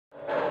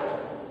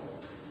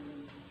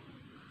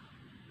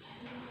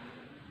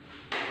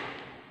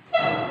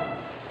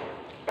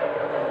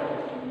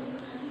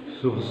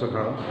शुभ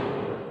सकाळ।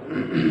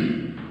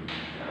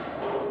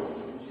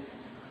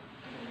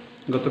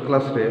 गत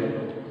क्लास रे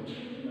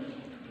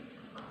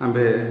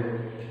आम्भे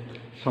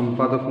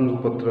संपादक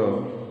पत्र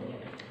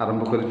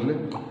आरंभ करथिले।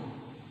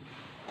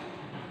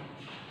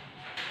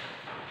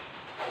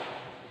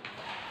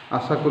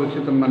 आशा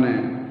करुछि तुम माने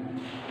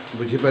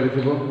बुझी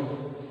पारिथिबो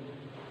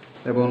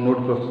एवं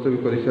नोट प्रस्तुत भी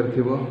कर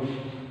सारिथिबो।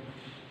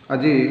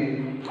 आज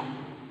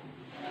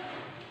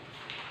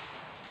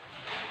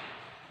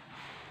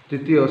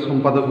तृतीय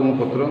संपादक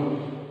पत्र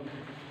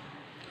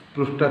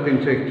पृष्ठा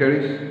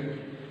 341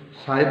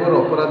 साइबर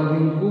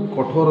अपराधी को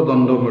कठोर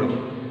दंड मिले।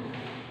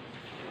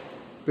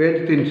 पेज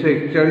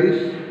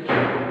 341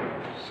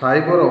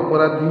 साइबर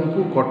अपराधी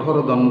को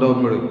कठोर दंड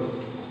मिले।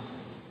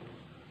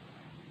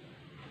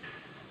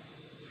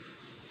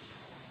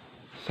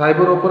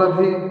 साइबर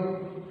अपराधी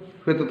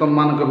हुए तो तुम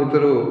मान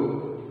भर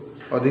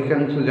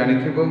अधिकांश जानी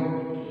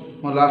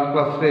मो लास्ट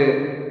क्लास रे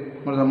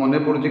मतलब मन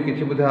पड़ुछि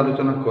किछि बुधे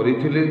आलोचना करी।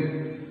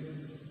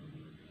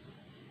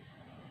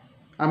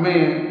 आमे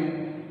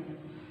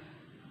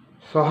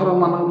सहर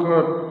मानक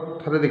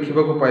ठारे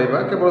देखा पाइबा,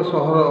 केवल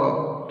सहर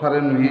ठारे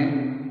नुहे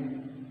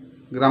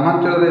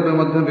ग्रामांचल एवं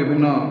मध्य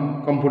विभिन्न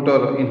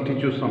कंप्यूटर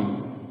इंस्टीट्यूशन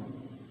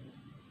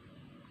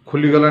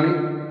खुलीगलानी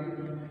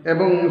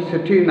एवं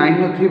सेठी नाई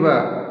नथिबा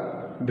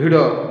भिड़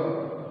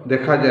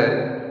देखा जाए।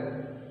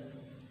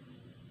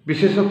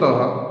 विशेषतः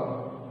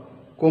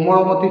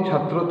कोमलमती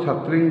छात्र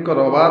छात्री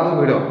अबाध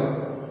भिड़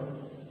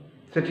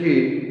सेठी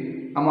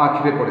आम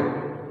आखिरे पड़े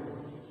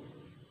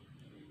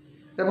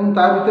एवं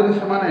ता भितर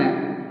से माने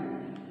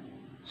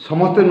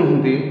समस्ते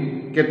नुहति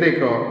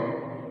केतेक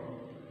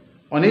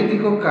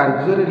अनैतिक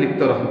कार्य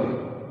लिप्त रहते।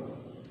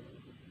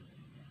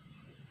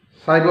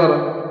 साइबर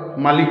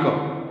मालिक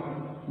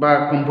बा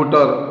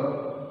कंप्यूटर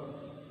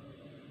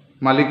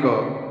मालिक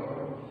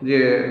जे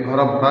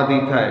घर भड़ा दी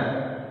थाए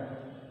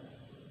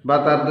बा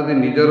तार जदि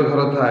निजर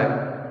घर थाए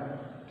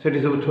सेठी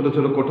सब छोट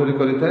छोट कोठरी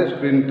करी थाए,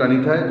 स्क्रीन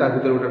टाणी थाए, ता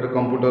भितर गोटे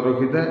कंप्यूटर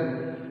रखी थाए।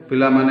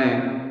 पिला माने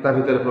ता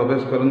भितर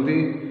प्रवेश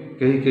करती,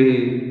 कहीं कहीं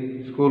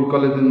स्कूल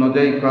कॉलेज न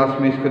जाई क्लास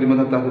मिस करी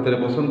ता भितर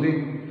बसंती।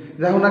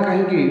 जाहुना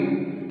कहीं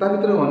ता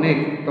भितर अनेक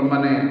तुम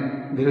माने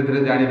धीरे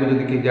धीरे जानिबो,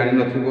 जदि कि जानि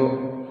नथिबो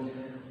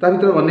ता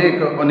भितर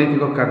अनेक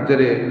अनैतिक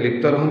कार्य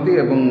लिप्त रहती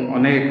एवं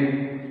अनेक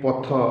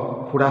पथ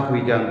फुड़ा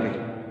हो जाती।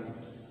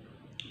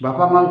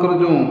 बापा मांकर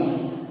जो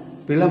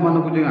पिला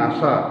मानक जो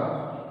आशा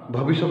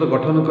भविष्य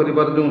गठन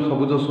करिबार जो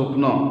सबुज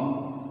स्वप्न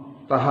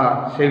ताहा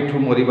सेठू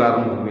मरिबा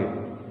आरंभ हुए।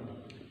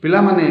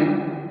 पिला माने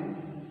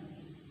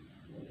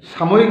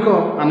सामयिक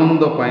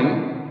आनंद पाई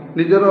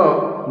निजर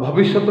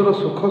भविष्यतर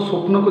सुख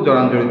स्वप्न को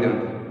जलांजलि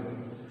दियंती।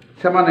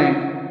 से माने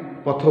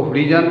पथ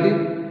हुड़ी जाती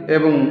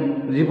एवं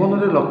जीवन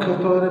में लक्ष्य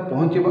स्थल में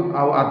पहुँचवा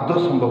आदौ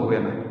संभव हुए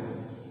ना।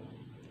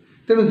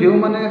 तेणु जो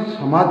माने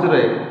समाज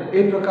रे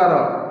ए प्रकार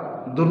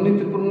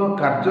दुर्नीतिपूर्ण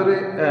कार्य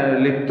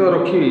लिप्त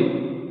रखी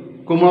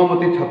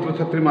कोमलमती छात्र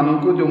छात्री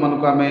मानक जो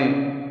मानक आमे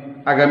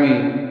आगामी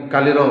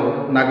कालीर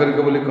नागरिक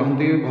बोली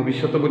कहती,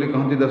 भविष्यत बोली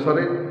कहती देश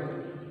रे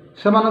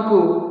से मानकु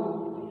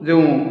जो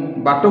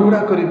बाटहुड़ा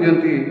कर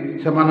दियंती,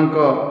 सेमानक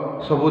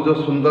सबुज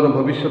सुंदर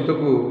भविष्यत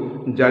को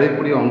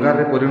जालीपोड़ी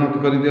अंगार परिणत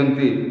कर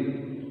दियंती।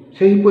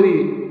 सेहीपरि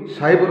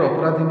साइबर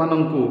अपराधी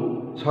मानकु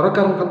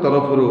सरकार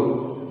तरफ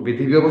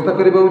विधि व्यवस्था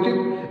करबा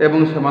उचित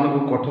एवं सेमानकु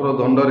कठोर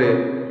दंडरे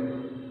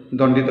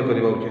दंडित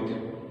करबा उचित।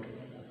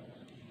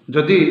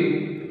 जदि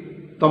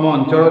तम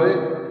अंचल रे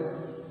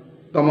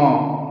तम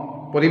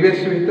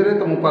परिवेश भितर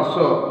तम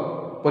पार्श्व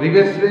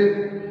परिवेश रे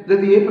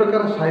जदि ए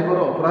प्रकार साइबर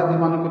अपराधी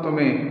मानक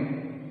तमे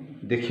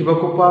देखा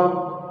पाओ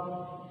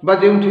बा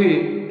जोठी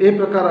ए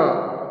प्रकार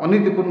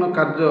अनीतिपूर्ण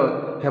कार्य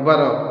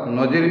हेबार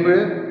नजर मिले,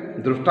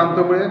 दृष्टांत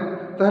मिले,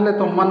 ताहले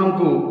तुम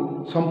मानकु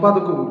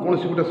संपादक कौन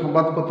गोटे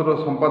संवादपत्र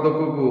संपादक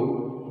को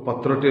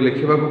पत्रटे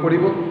लिखा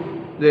पड़ो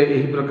जे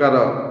यही प्रकार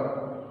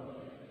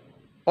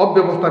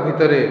अव्यवस्था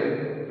भितर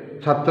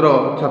छात्र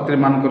छात्री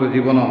मानकर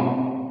जीवन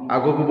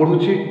आग को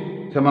बढ़ुछि,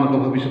 से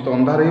भविष्य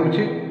अंधार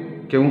होउछि,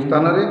 केउं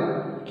स्थान रे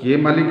किए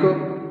मालिक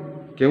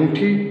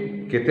केउठी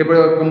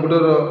केतेबेले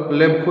कंप्यूटर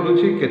लैब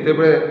खोलुछि,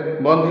 केतेबेले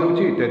बंद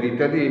होउछि इत्यादि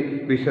इत्यादि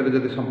विषय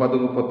जदि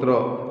संपादक पत्र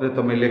रे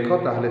तुम लेख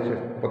ताहले से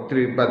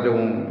पत्रिका जो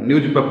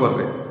न्यूज पेपर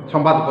रे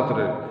संवाद पत्र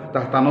रे ता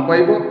स्थान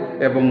पाइब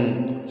एवं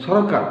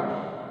सरकार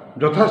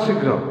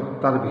यथाशीघ्र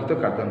तार विहित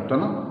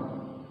कार्यानुष्ठान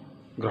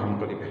ग्रहण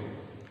करेंगे।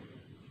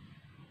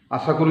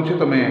 आशा करुछि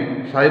तुम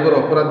साइबर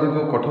अपराधी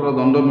को कठोर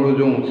दंड मिलू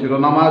जो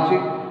शिरोनामा अच्छी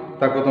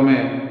ताको तुम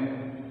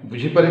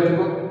बुझीपार।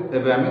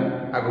 एवं आम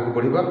आग को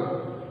बढ़ा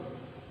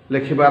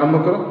लिखा आरंभ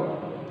कर।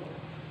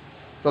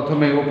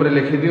 प्रथमे ऊपर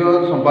लिखिदि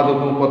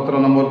संपादक पत्र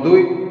नंबर 2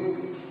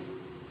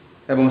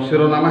 एवं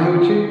शिरोनामा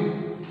होउछि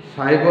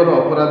साइबर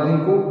अपराधी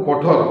को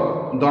कठोर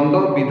दंड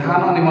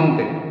विधान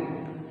निमंते।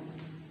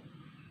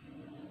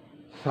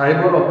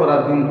 साइबर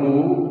अपराधी को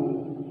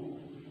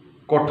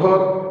कठोर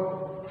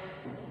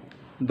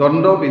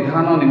दंड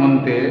विधान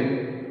निमंते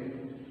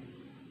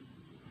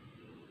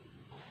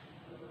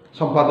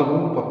संपादक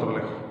पत्र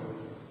लेख।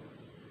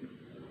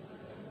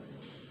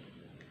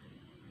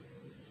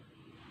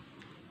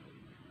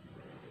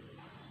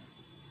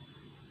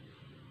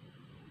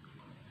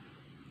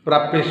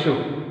 प्राप्येषु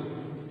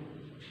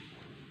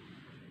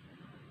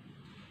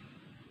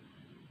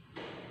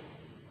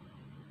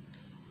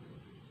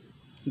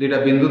दुईटा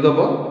बिंदु दब।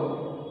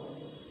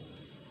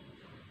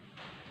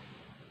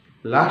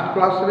 लास्ट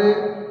क्लास रे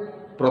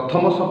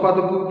प्रथम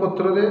संपादक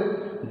पत्र रे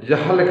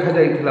जहाँ लिखा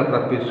जाइथिला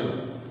प्राप्येषु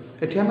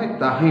एठी आमे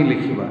ताही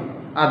लिखिबा,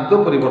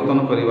 आदौ परिवर्तन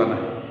करिबा ना,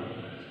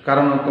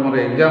 कारण तुम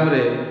एग्जाम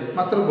रे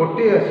मात्र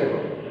गोटे आसीबो।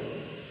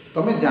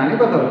 तमें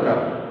जानिबा दरकार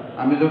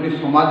आमे जोटी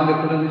समाज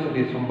लिखुछन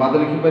सेठी संवाद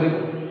लिखिपर,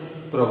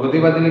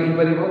 प्रगतिवादी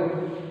लिखिपर,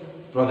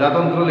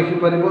 प्रजातंत्र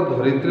लिखिपर,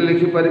 धरित्री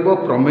लिखिपर,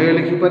 प्रमेय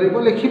लिखिपर,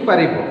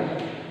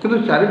 किंतु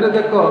चारिटा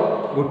जाक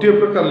गोटे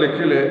प्रकार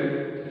लिखिले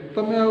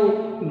तमें आ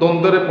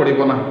द्वंद्व पड़ब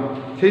ना।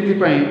 से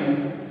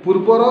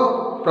पूर्वर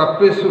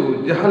प्राप्येषु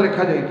जहाँ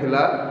लिखा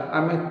जाइथिला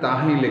आमे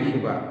ताही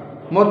लिखिबा।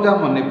 मोर जहाँ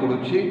मन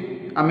पड़ुछि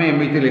आमे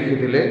एमिति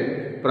लिखिथिले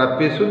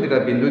प्राप्येषु दुईटा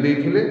बिंदु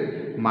देइथिले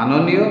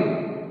माननीय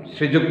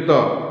श्रीयुक्त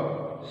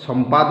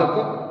संपादक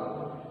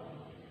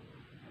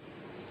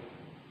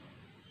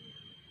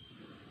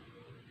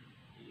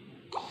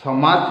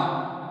समाज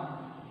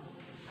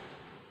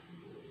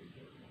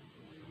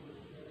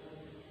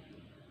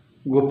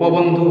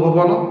गोपबंधु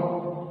भवन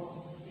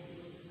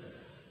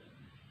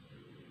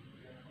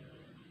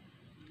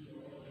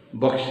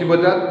बक्सी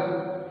बाजार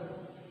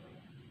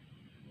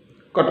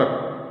कटक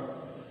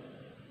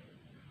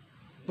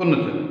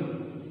पुनः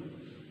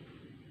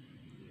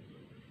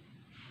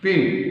पिन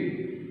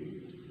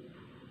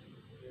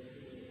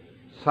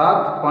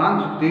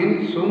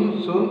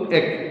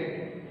 753001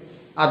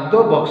 आदौ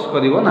बक्स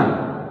करिवो ना।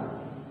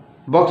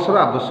 बक्सर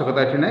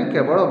आवश्यकता ये ना,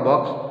 केवल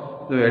बक्स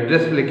जो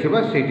एड्रेस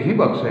लिखा से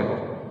बक्स है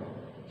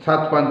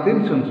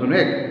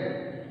 753001।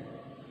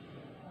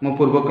 मु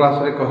पूर्व क्लास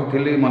रे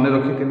कही मन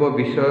रखि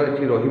विषय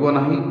ये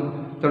रहा,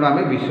 तेणु आम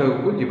विषय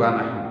को जीवा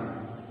ना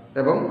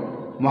एवं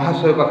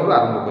महाशय पाखर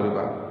आरंभ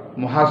करवा।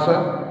 महाशय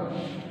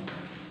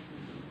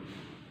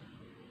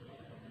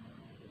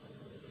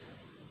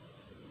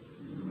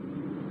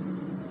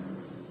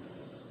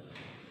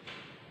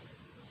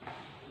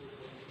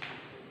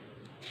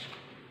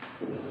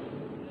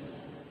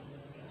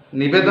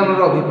निवेदन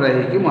अभिप्राय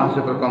है कि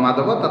महाशय कमा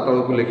दब ता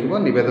तल को लिख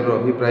निवेदन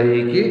अभिप्राय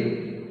है कि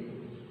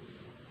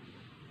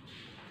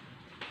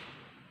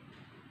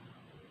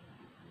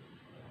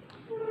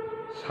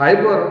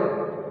साइबर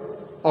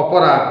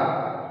अपराध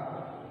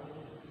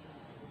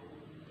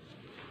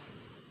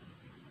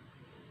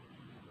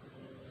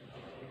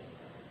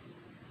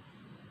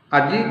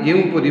आज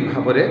जोपरी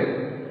भाव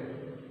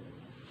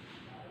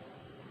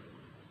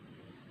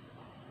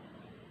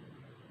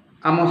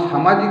आम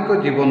सामाजिक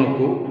जीवन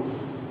को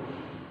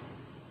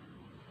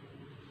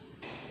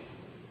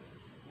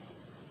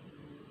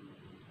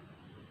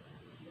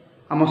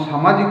आम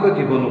सामाजिक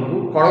जीवन को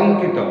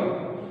कलंकित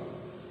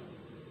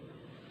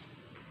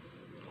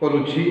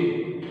करुछि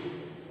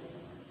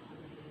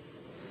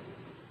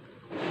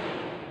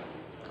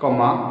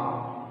कमा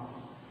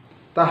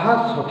ताहा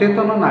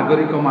सचेतन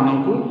नागरिक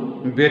मानंकु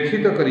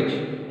व्यथित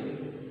करिछि।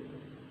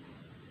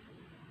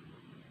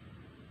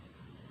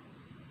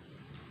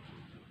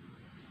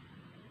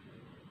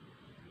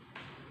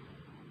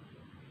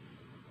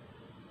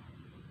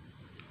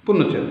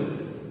 पुनः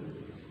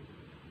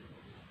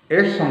ए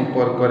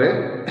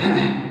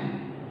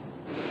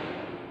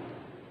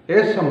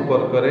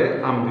संपर्क रे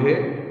आम्भे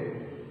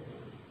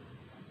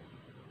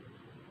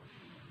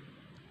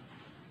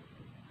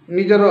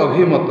निजर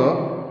अभिमत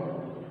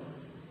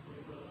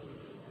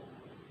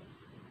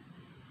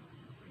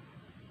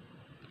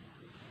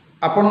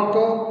आपणक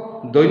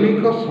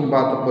दैनिक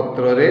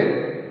संवादपत्र रे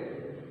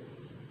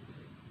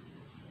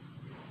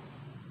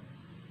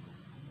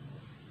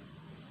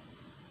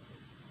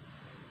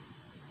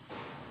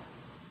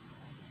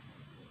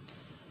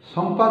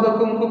संपादक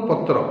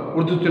पत्र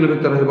ऊर्ध्व चिन्ह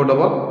भीतर है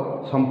डबल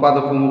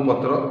संपादक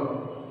पत्र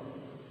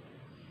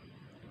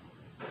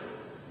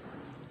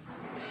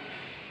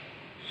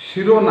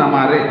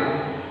शिरोनामारे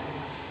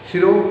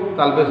शिरो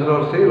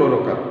तालबेसर से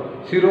रोरकार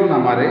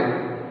शिरोनामारे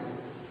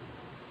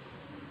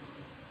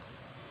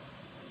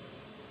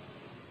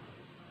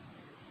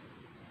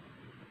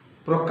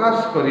प्रकाश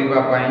करिबा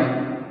पाई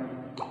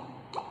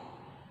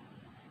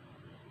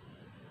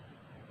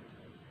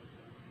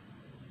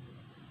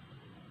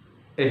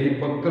एही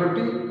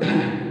पत्रटी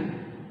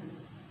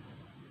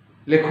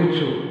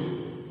लिखुछु।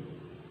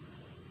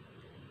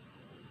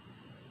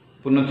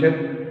 पुनच्छेद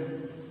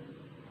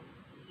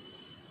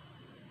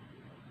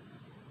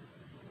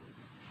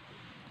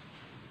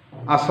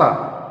आशा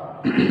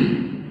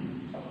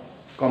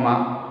कमा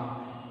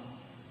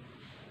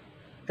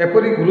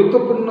एपरी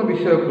गुरुत्वपूर्ण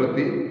विषय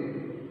प्रति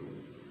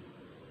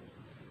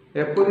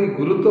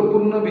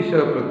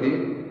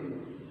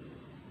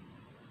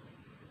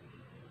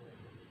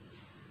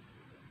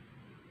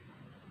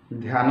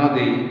ध्यान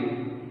दे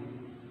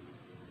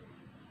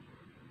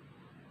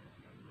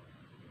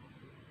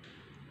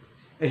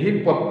एही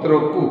पत्र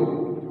को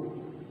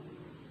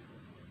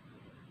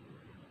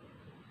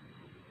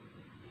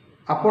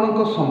आपणक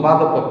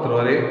संवाद पत्र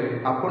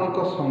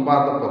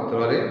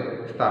रे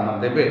स्थान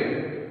देबे।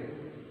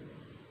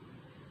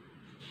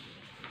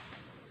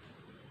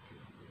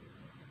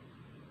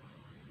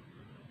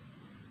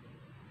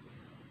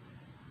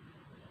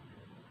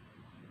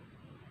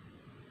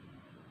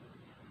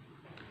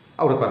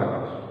 और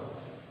पैराग्राफ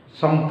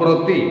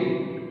संप्रति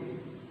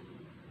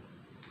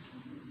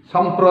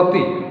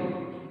संप्रति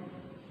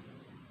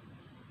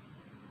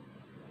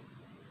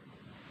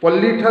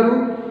पल्ली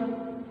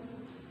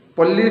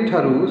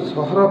ठारू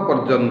सहर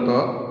पर्यंत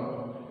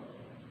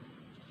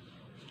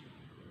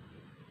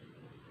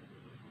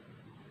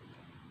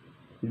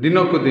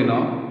दिनकु दिन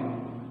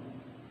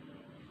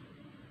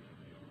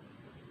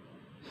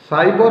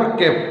साइबर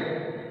कैफ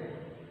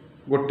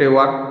गोटे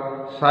वार्ड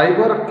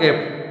साइबर कैफ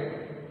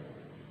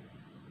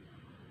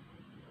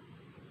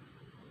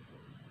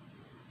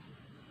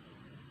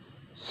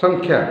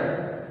संख्या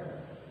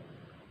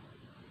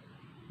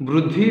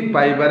वृद्धि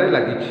पाइबारे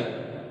लागिछि।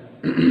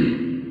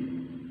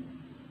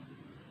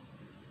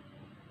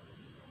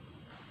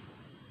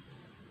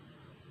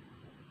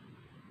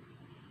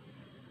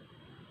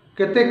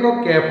 केतेक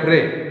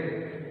कैफ्रे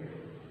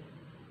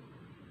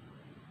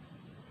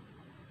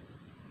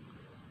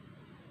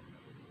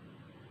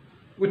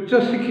उच्च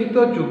शिक्षित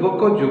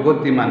युवक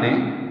युवती माने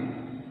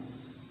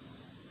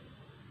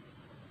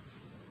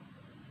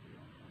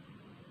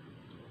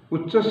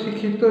उच्च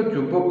शिक्षित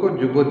युवक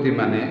युवती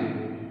माने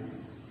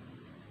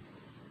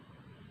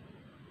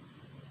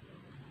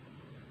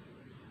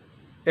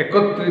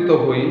एकत्रित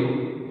होई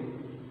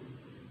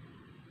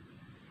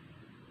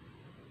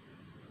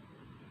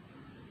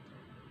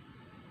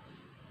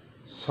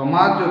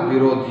समाज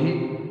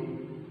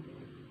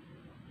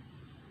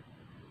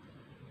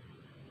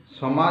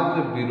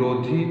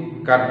विरोधी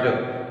कार्य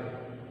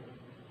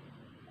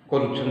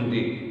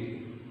करुछन्ति।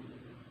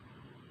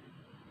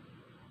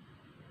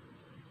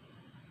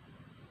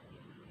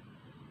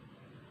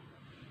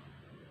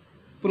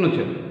 पुनः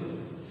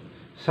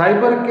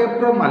साइबर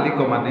कैफ्र मालिक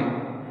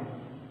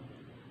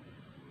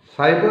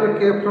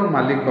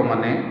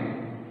माने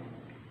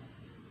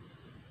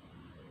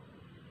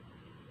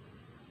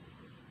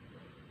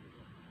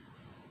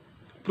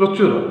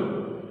प्रचुर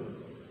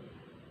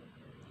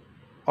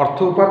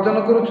अर्थ उपार्जन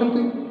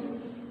करुछन्ति।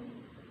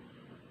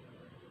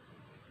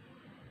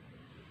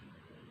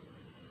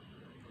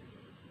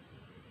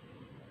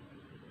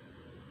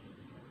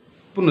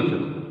 पुनः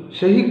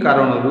सही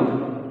कारणरू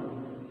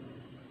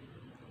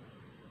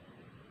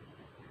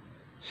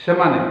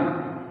सेमाने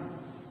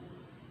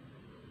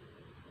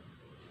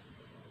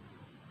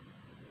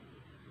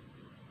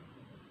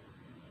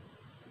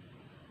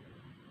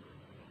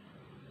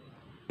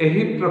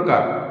एही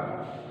प्रकार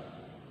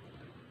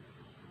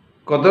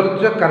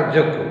कदर्य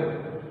कार्य को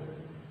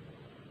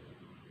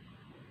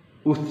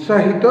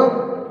उत्साहित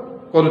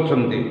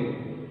करुछन्ति।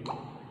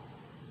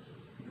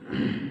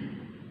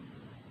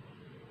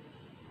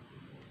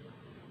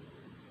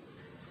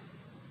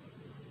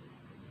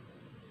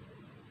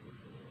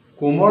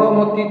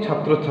 कोमलमती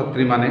छात्र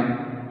छात्री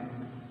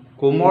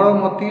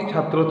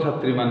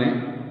माने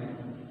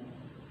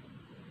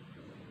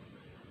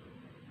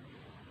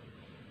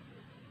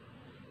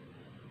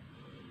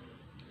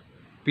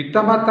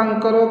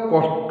पितामातांकर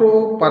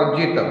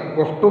कष्टोपार्जित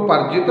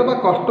बा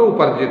कष्ट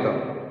उपार्जित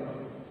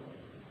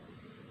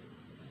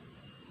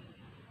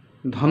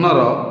धनर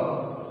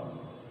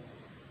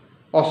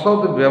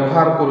असद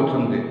व्यवहार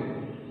करुछन्ति।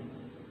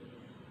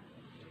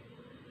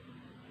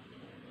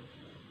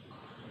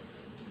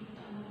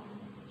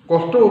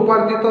 कष्ट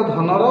उपार्जित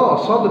धनर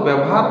असद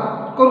व्यवहार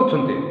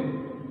करुछन्ति।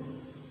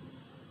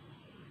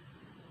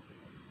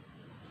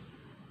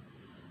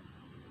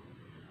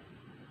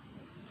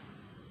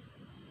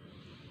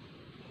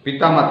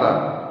 पितामाता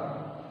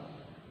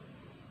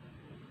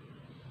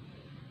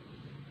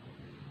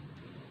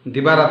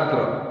दिवारात्र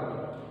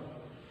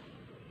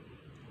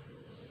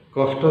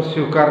कष्ट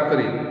स्वीकार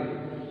करी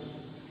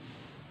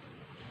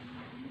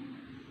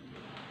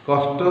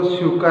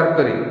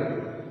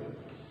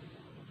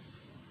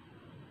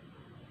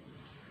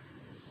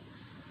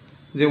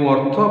जो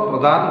अर्थ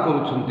प्रदान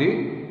करुछन्ति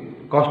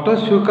कष्ट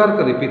स्वीकार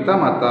करी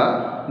पितामाता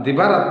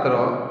दिवारात्र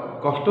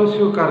कष्ट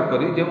स्वीकार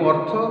करी जो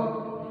अर्थ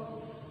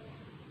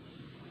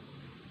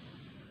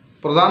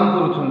प्रदान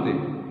करुछन्ति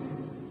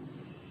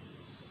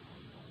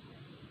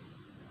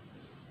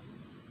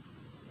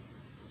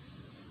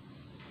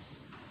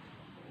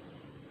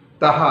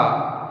ताहा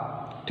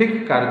ठीक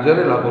कार्य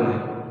लागू नहीं।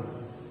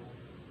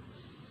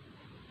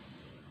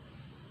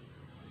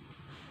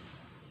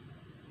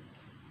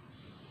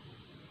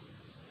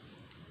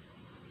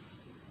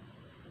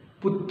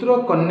 पुत्र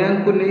कन्या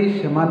को नहीं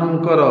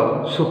सेमानंकर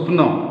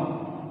स्वप्न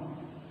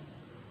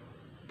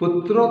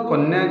पुत्र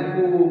कन्या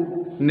को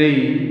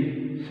नहीं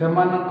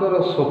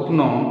सेमानंकर स्वप्न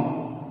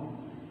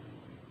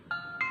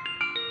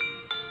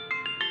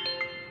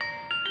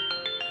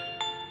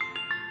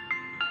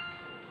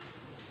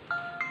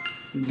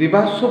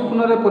दिवा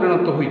स्वप्न रे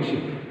परिणत होइछि।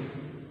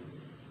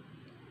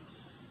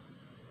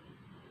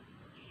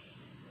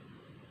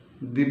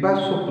 दिवा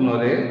स्वप्न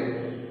रे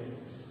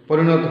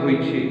परिणत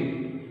होइछि।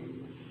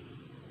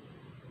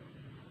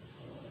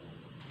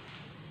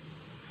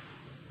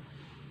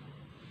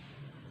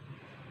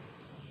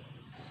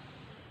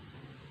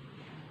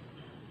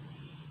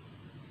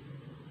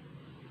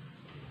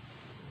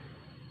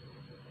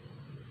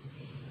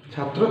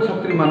 छात्र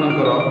छात्री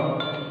मानकर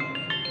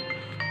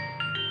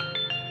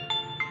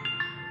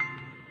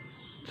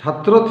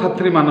ଛାତ୍ର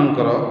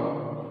ଛାତ୍ରୀମାନଙ୍କର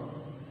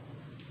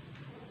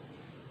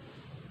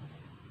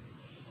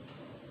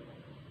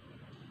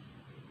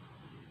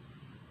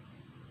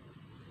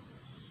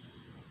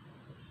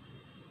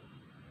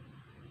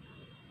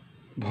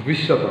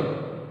ଭବିଷ୍ୟତ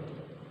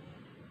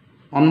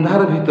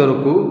ଅନ୍ଧାର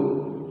ଭିତରକୁ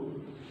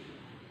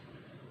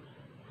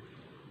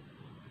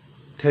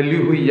ଠେଲି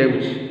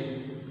ହୋଇଯାଉଛି,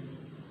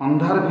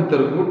 ଅନ୍ଧାର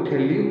ଭିତରକୁ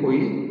ଠେଲି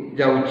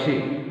ହୋଇଯାଉଛି।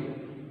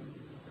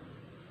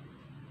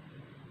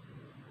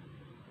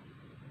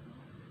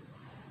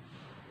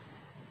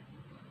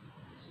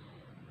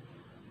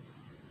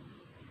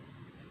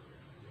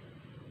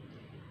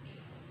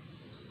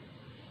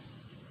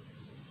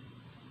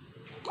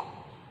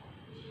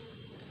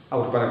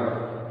 ଆଉ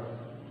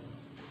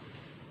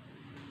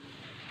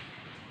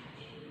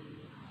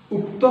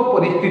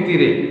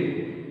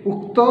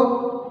ଉକ୍ତ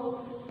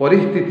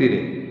ପରିସ୍ଥିତିରେ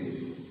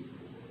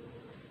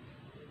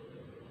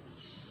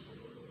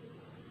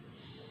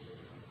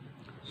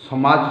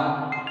ସମାଜ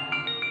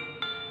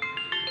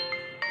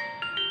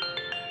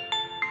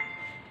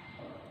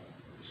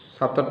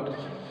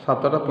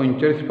ସାତଟା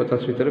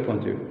 45-50 ଭିତରେ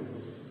ପହଞ୍ଚିବେ।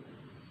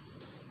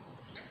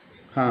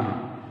 ହଁ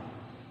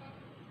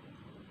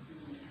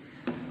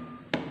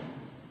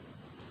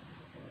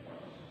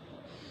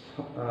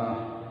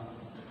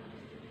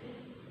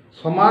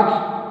ସମାଜ,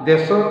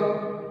 ଦେଶ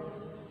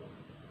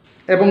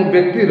ଏବଂ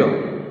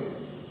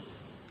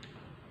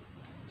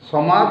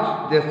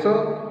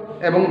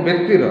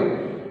ବ୍ୟକ୍ତିର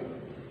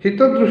ହିତ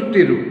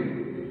ଦୃଷ୍ଟିରୁ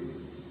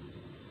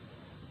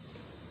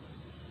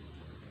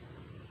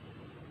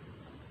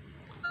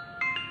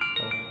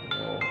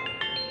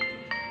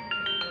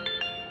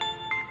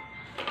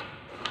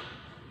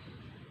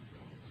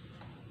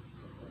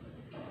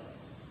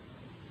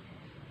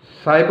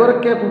ସାଇବର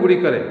କ୍ୟାଫ୍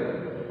ଗୁଡ଼ିକରେ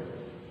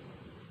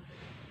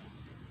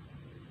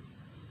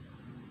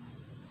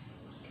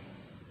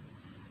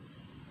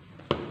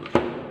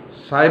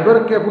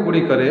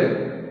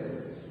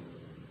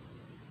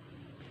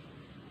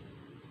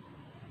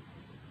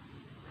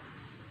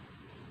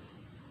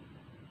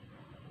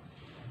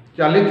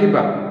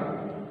ଚାଲିଥିବା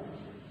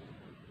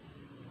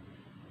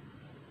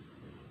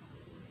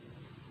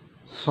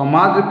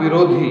ସମାଜ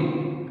ବିରୋଧୀ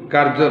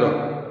କାର୍ଯ୍ୟର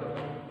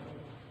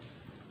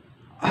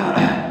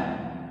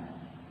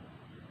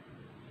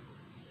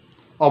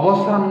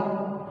ଅବସାନ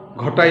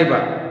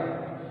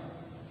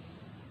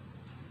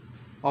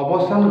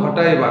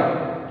ଘଟାଇବା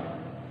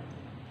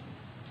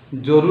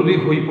ଜରୁରୀ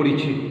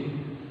ହୋଇପଡ଼ିଛି।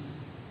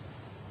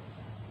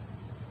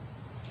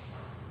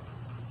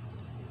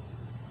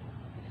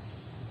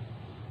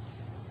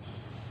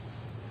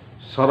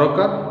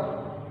 ସରକାର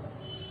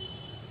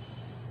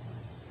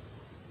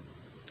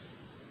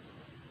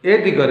ଏ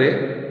ଦିଗରେ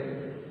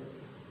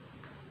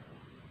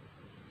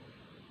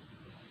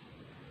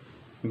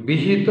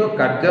ବିହିତ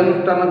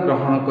କାର୍ଯ୍ୟାନୁଷ୍ଠାନ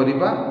ଗ୍ରହଣ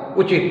କରିବା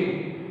ଉଚିତ।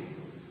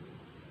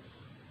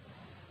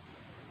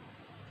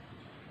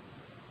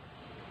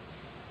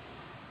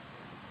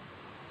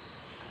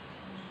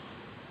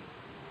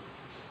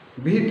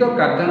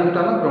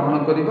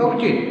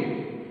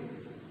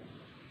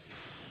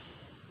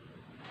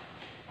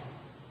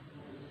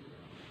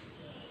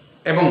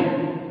 ଏବଂ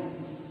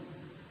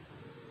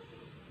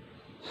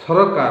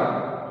ସରକାର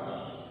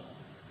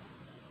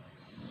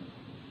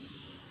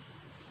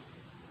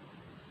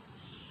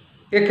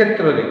ଏ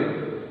କ୍ଷେତ୍ରରେ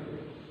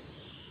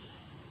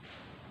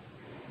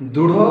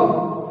ଦୃଢ଼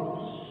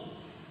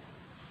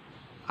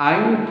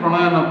ଆଇନ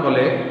ପ୍ରଣୟନ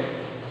କଲେ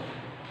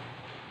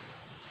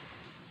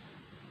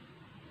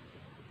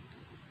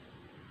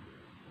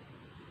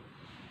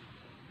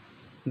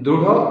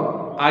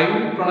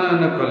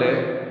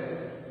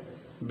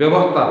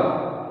ବ୍ୟବସ୍ଥା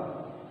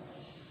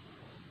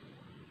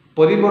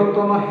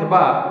ପରିବର୍ତ୍ତନ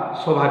ହେବା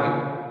ସ୍ୱାଭାବିକ।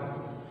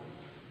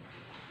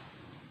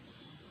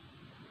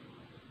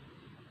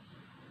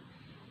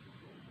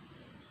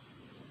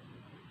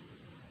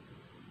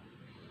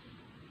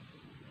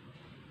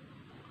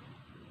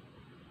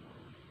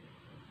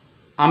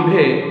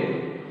 ଆମ୍ଭେ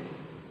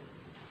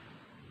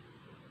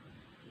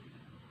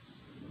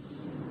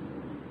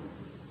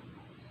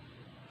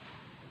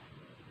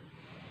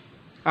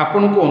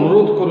ଆପଣଙ୍କୁ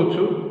ଅନୁରୋଧ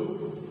କରୁଛୁ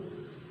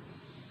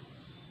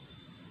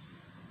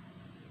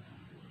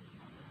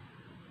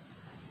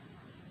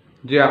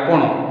ଯେ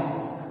ଆପଣ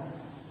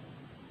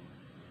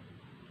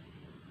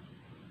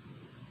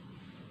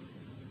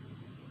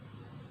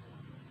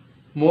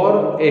ମୋର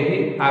ଏହି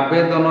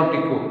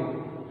ଆବେଦନଟିକୁ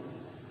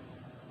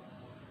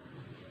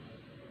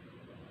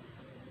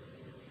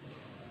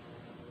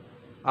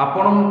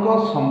ଆପଣଙ୍କ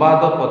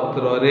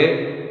ସମ୍ବାଦପତ୍ରରେ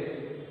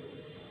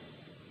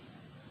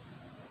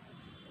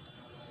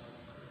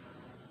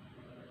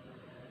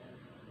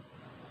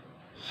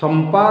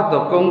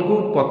ସମ୍ପାଦକଙ୍କୁ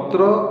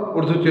ପତ୍ର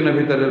ଊର୍ଦ୍ଧ୍ୱଚିହ୍ନ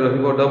ଭିତରେ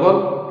ରହିବ ଡବଲ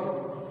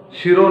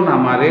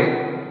ଶିରୋନାମାରେ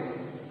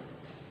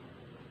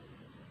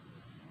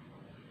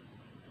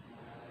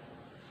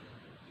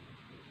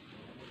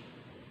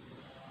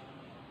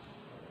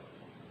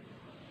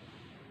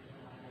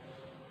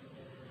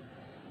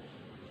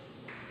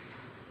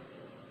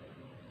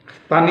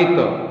ସ୍ଥାନିତ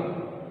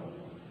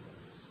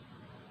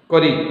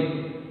କରି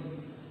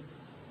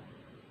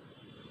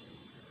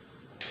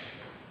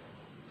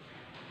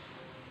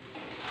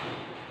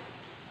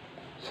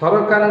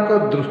सरकार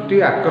दृष्टि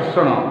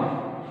आकर्षण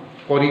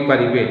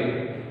करिपारिबे।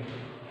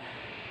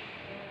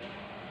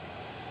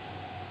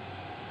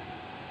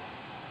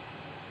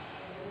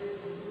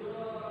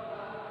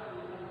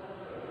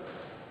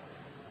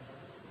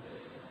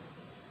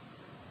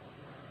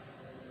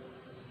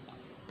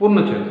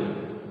 पूर्णच्छेद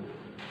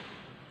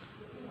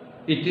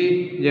इति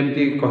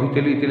जमती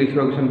कही इति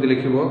लिखा सेमती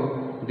लिख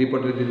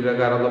दीपटे दीटा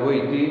गार दब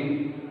इति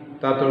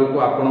ता तलू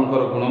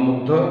आपणकर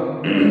गुणमुग्ध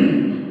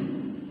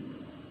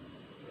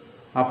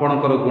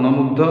आपणकर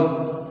गुणमुग्ध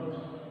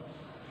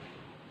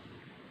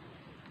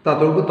ता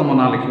तलू तुम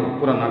ना लिख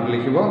पूरा ना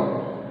लिख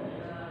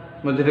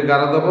मझे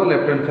गार दब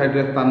लेफ्ट हैंड साइड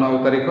स्थान और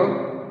तारीख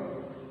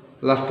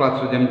लास्ट क्लास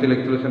जमती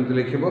लिखिल सेमती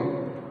लिख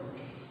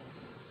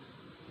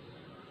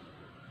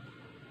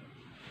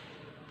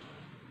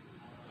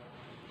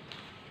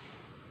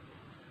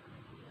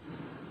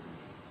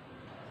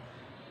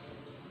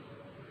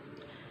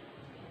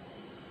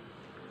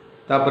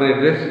तापर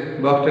एड्रेस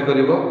बक्सटे कर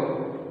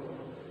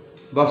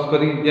बक्स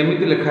कर जमी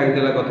लिखाई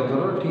गत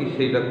थर ठीक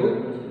से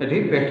ये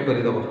पेस्ट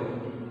करदेव।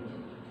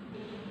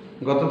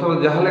 गत थर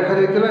जहाँ लिखा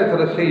जाता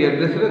एथर से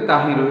एड्रेस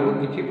ही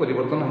रही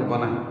परिवर्तन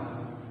होना।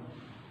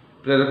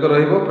 प्रेरक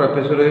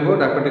प्रापेश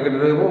डाक टिकेट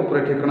ऊपर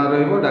ठिकाना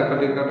डाक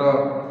टिकेट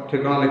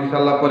ठिकाना लिखि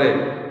सारापर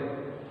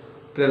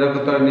प्रेरक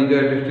तले निज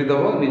एड्रेस टी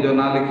दब निज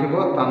ना लिख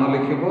स्थान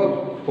लिख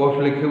पोस्ट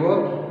लिख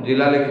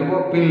जिला लिख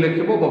पिन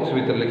लिख बक्स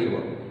भितर लिख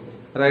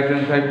राइट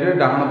हैंड साइड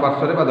डाहण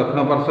पार्श्व बा दक्षिण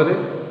पार्श्व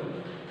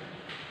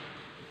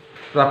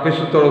प्रापेश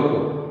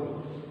तलू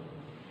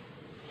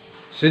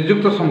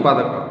श्रीजुक्त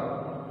संपादक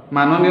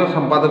माननीय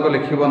संपादक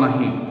लिखब ना।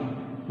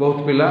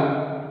 बहुत पिला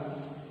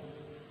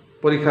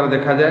परीक्षार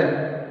देखा जाए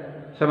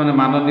से मैंने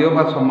माननीय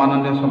बा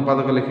सम्माननीय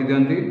संपादक लिखि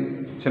दियंती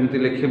सेमती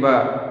लिखा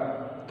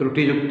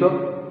त्रुटियुक्त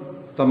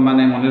तुम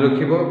मैंने मन रख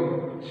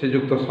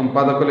श्रीजुक्त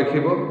संपादक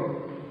लिखब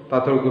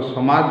तलू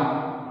समाज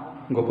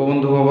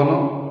गोपबंधु भवन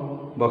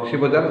बक्सी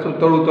बजार सब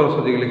तलू तल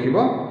सजिक लिख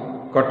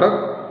कटक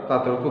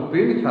तलू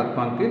पिन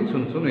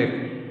 753001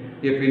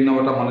 ये पिन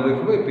नंबरटा मन रख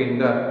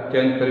पिनटा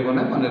चेंज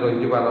करना मन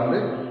रही आराम से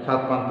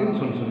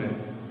 753001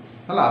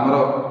 है आमर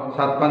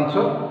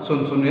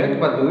 75001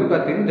 बा 2 बा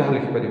 3 जहाँ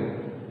लिखिपर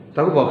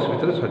ताकू बक्स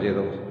भितर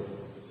सजेदेव।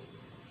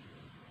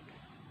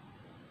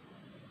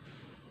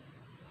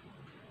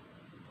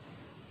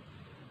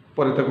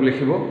 पर ताकू लिख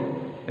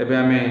एवं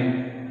आम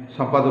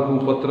संपादक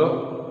पत्र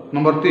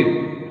नंबर 3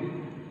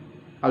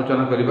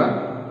 आलोचना करवा।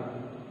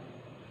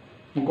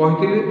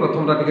 मुझे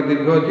प्रथमटा टी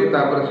दीर्घ अच्छी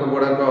सब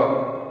गुड़ाक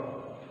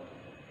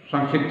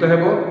संक्षिप्त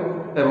हो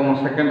एवं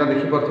सेकेंडटा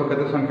देखिपार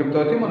के संक्षिप्त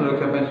अच्छी मन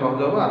रखापी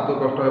सहज हम आदौ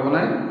कष्ट हो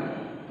ना।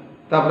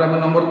 तापर आम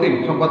नंबर 3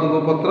 संपादक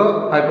पत्र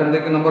हाइफेन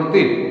देखिए नंबर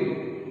 3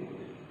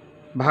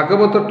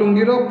 भागवत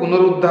टुंगीर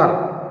पुनरुद्धार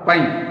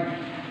पाई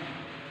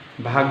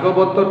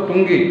भागवत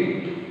टुंगी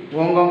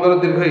अंगर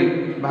दीर्घई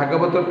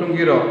भागवत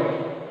टुंगीर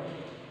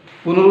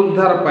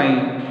पुनरुद्धार पाई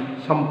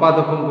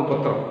संपादक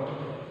पत्र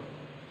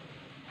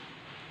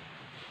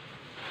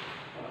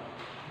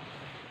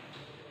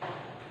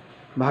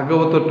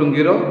भागवत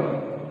टुंगीर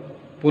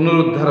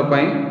पुनरुद्धार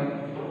पाई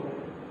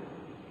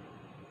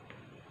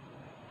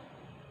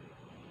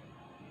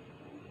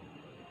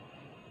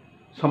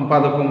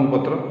संपादक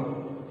पत्र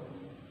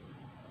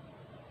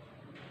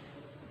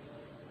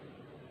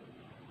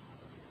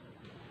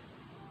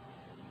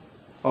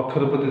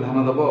अक्षर प्रति ध्यान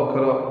दब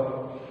अक्षर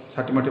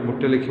छाटीमाटी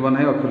मोटे लिखा ना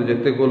अक्षर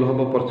जिते गोल हम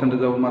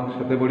परसेंटेज ऑफ मार्क्स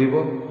से बढ़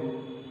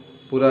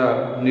पूरा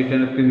नीट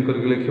एंड क्लीन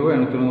करके लिख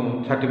एणु तेणु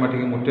छाटीमाटी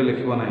मोटे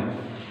लिखा ना है।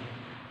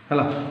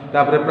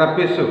 तापर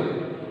प्रापेशु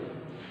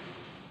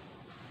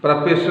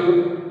प्रापेशु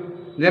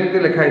जमती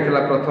लिखाई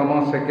प्रथम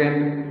सेकेंड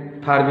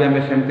थर्ड भी आम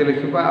सेमती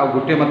लिखा आ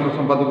गोटे मात्र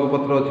संपादक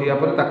पत्र अच्छी या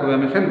भी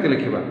आम सेमती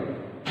लिखा।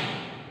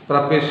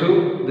 प्रापेशु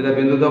दुटा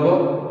बिंदु दब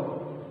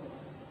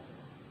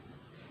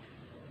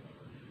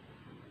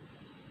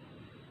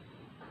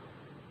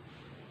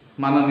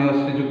माननीय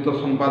श्रीजुक्त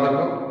संपादक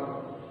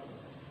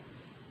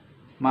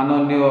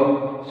माननीय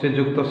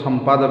श्रीजुक्त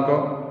संपादक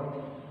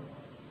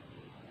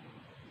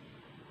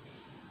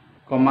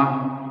कमा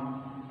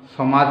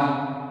समाज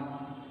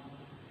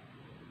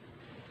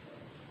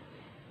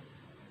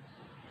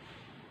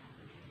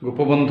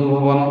गोपबंधु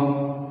भवन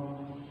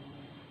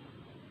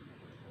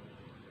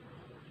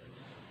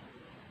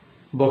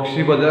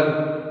बक्सी बजार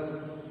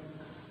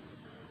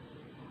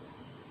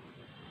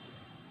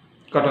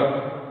कटक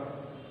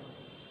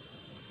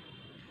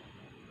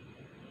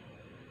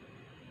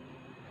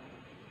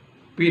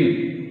पिन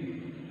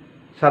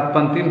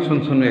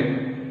 753001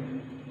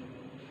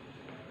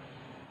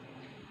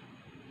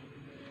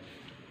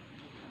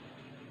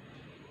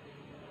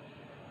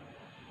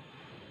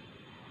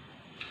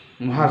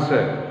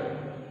 महाशय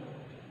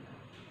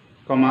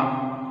कमा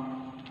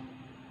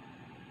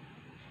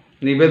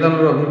निवेदन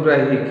अभिप्राय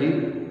है कि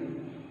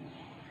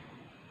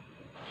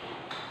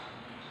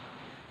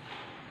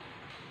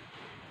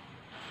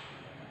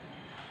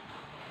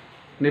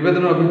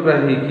निवेदन अभिप्राय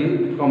है कि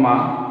कमा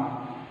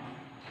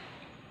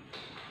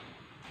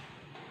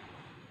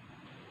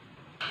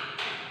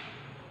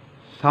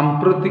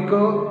सांप्रतिक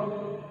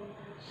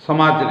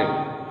समाज रे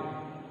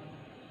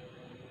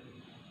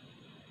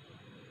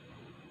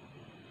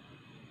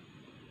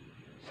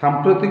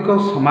ସାମ୍ପ୍ରତିକ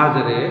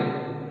ସମାଜରେ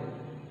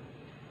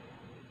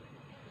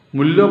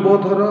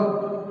ମୂଲ୍ୟବୋଧର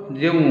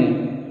ଯେଉଁ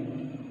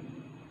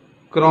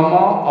କ୍ରମ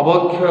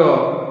ଅବକ୍ଷୟ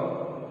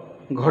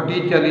ଘଟି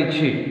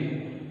ଚାଲିଛି,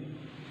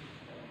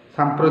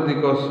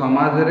 ସାମ୍ପ୍ରତିକ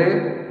ସମାଜରେ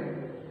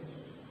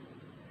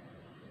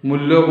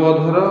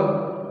ମୂଲ୍ୟବୋଧର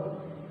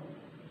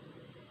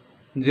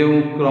ଯେଉଁ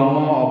କ୍ରମ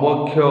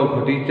ଅବକ୍ଷୟ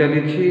ଘଟି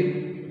ଚାଲିଛି,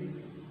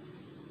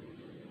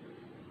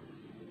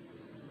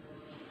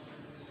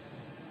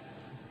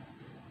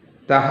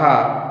 ତାହା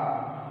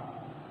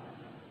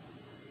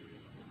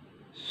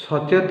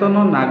ସଚେତନ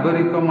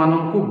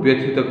ନାଗରିକମାନଙ୍କୁ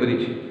ବ୍ୟଥିତ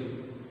କରିଛି।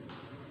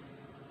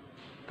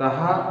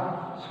 ତାହା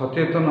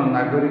ସଚେତନ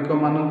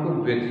ନାଗରିକମାନଙ୍କୁ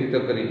ବ୍ୟଥିତ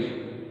କରିଛି।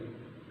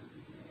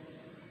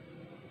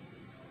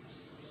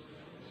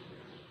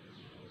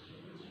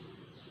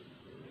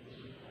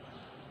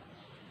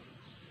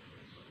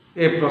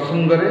 ଏ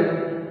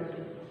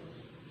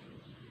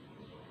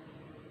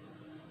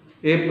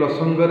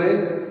ପ୍ରସଙ୍ଗରେ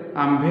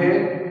ଆମ୍ଭେ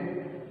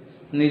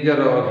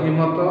ନିଜର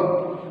ଅଭିମତ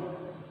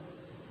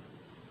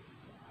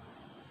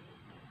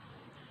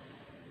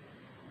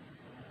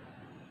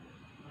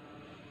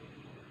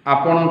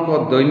ଆପଣଙ୍କ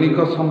ଦୈନିକ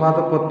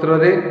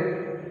ସମ୍ବାଦପତ୍ରରେ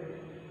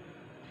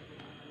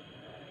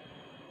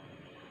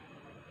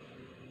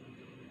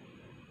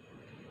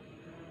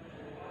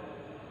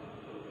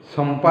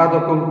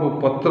ସମ୍ପାଦକଙ୍କୁ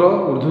ପତ୍ର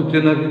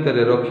ଉର୍ଦ୍ଧ୍ୱଚିହ୍ନ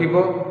ଭିତରେ ରଖିବ,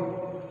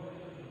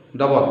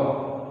 ଡବଲ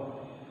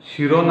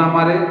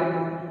ଶିରୋନାମାରେ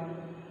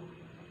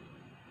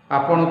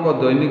ଆପଣଙ୍କ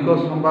ଦୈନିକ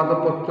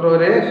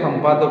ସମ୍ବାଦପତ୍ରରେ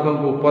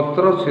ସମ୍ପାଦକଙ୍କୁ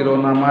ପତ୍ର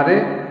ଶିରୋନାମାରେ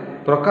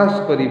ପ୍ରକାଶ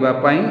କରିବା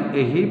ପାଇଁ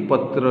ଏହି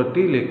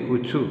ପତ୍ରଟି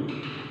ଲେଖୁଛୁ।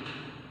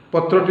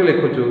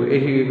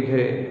 ଏହି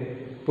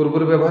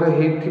ପୂର୍ବରୁ ବ୍ୟବହାର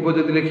ହେଇଥିବ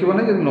ଯଦି ଲେଖିବ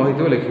ନାହିଁ, ଯଦି ନ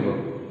ହେଇଥିବ ଲେଖିବ।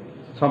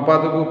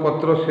 ସମ୍ପାଦକଙ୍କୁ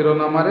ପତ୍ର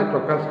ଶିରୋନାମାରେ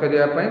ପ୍ରକାଶ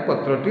କରିବା ପାଇଁ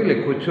ପତ୍ରଟି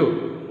ଲେଖୁଛୁ।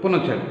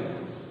 ପୁନଶ୍ଚ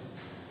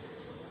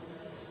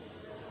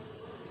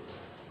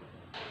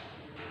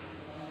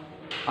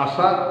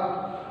ଆଶା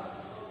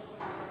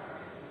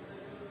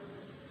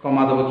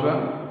କମା ଦେବ ଛୁଆ।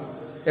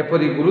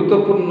 ଏପରି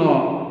ଗୁରୁତ୍ୱପୂର୍ଣ୍ଣ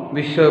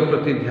ବିଷୟ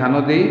ପ୍ରତି ଧ୍ୟାନ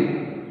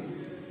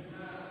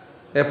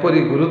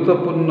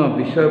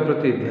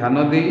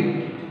ଦେଇ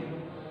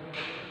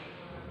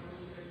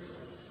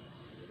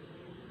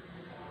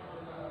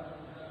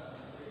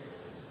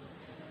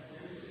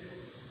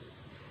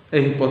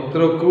ଏହି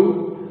ପତ୍ରକୁ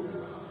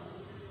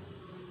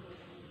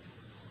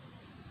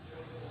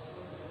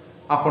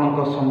ଆପଣଙ୍କ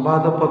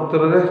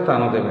ସମ୍ବାଦପତ୍ରରେ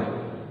ସ୍ଥାନ ଦେବେ।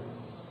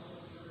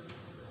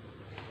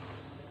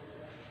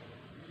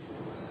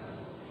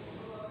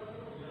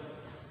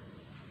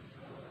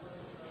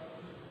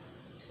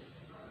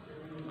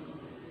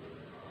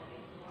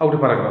 ଆଉ ଗୋଟେ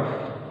ପାରାଗ୍ରାଫ।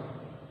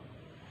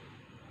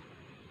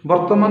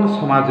 ବର୍ତ୍ତମାନ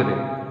ସମାଜରେ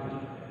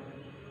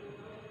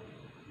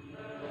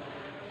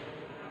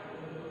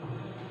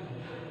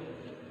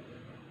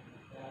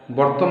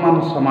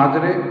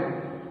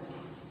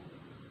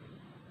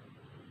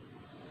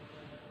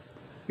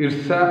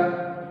ଈର୍ଷା,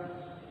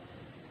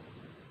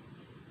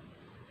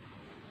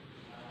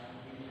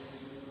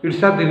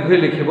 ଦୀର୍ଘ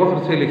ଲେଖିବ,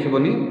 ହର୍ଷେଇ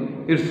ଲେଖିବନି।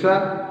 ଈର୍ଷା,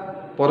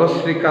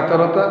 ପରଶ୍ରୀ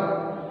କାତରତା,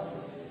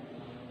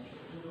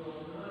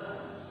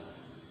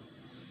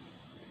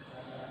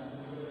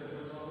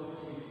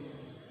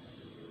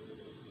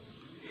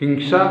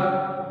 ହିଂସା,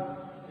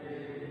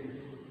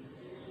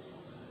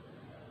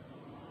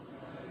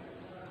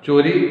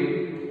 ଚୋରି,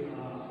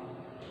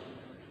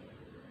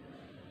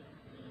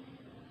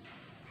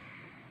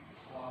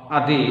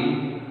 ଆଦି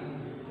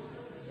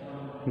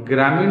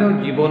ଗ୍ରାମୀଣ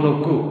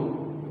ଜୀବନକୁ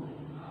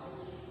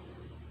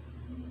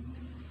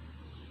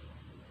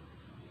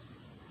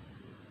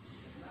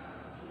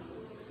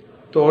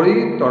ତଳି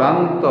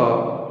ତଳାନ୍ତ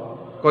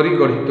କରି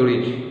ଗଢ଼ି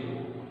ତୋଳିଛି।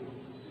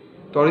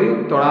 ତଳି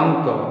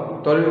ତଳାନ୍ତ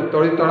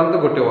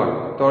ଗୋଟେ ୱାର୍ଡ,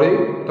 ତଳି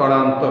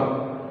ତଳାନ୍ତ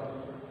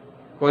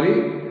କରି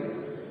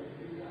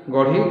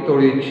ଗଢ଼ି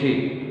ତୋଳିଛି।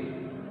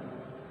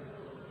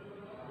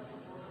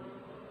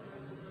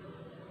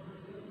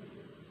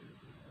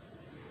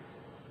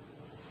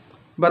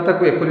 ବା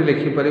ତାକୁ ଏପରି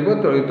ଲେଖିପାରିବ,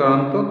 ତଳି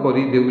ତଳାନ୍ତ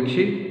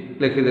କରିଦେଉଛି,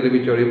 ଲେଖିଦେଲେ ବି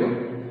ଚଳିବ।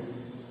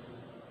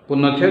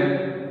 ପୁନଶ୍ଚେଦ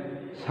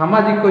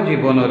ସାମାଜିକ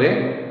ଜୀବନରେ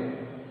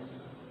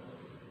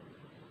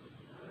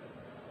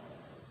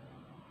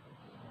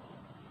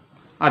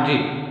ଆଜି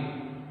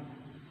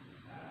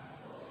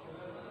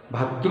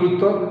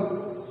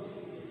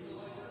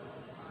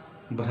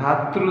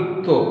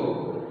ଭ୍ରାତୃତ୍ୱ,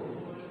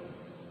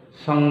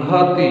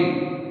 ସଂହତି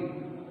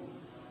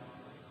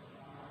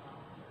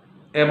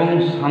ଏବଂ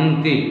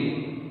ଶାନ୍ତି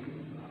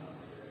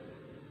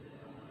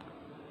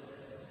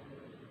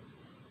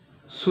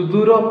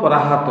ସୁଦୂର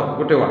ପରାହତ,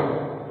 ଗୋଟେ ୱାର୍ଡ,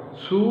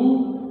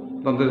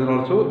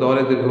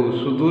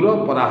 ସୁଦୂର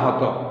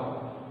ପରାହତ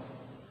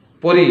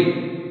ପରି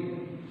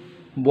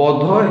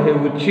ବୋଧ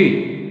ହେଉଛି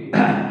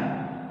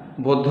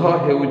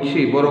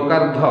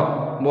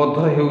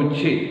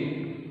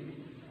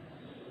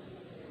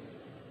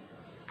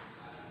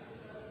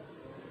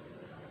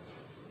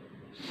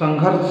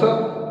ସଂଘର୍ଷ,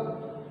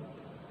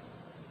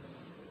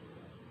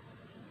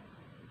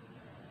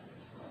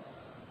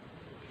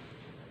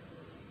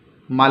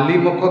 ମାଲି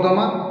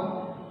ମକଦ୍ଦମା,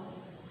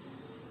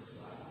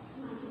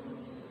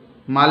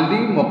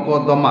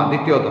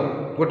 ଦ୍ୱିତୀୟ ଦ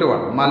गोटे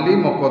वर्ड माली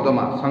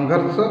मकदमा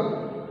संघर्ष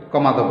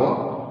कमा दब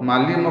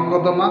माली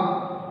मकदमा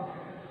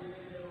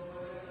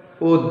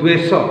ओ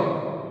द्वेष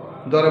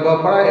दर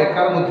बपड़ा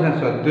एकार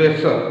मध्य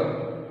द्वेष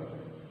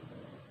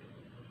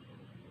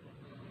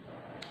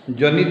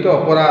जनित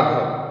अपराध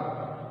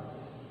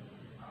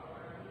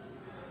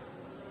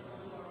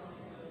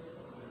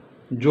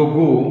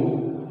जोगु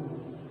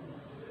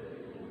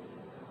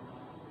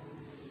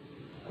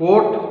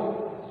कोर्ट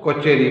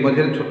कचेरी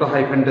मझे छोट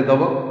हाइफेन टे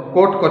दब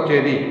कोर्ट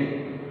कचेरी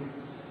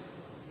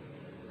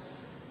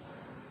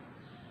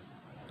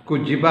को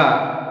जीवा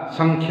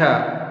संख्या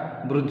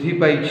वृद्धि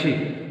पाई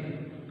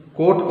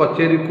कोर्ट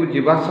कचेरी को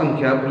जीवा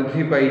संख्या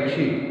वृद्धि पाई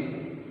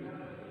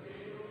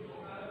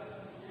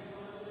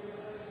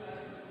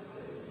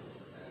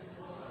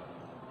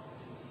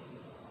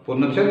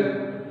पूर्णच्छेद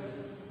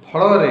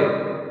फल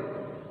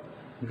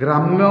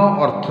ग्राम्य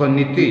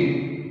अर्थनीति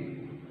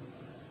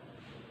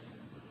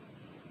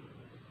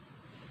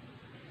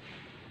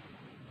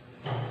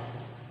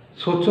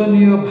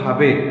शोचनीय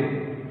भावे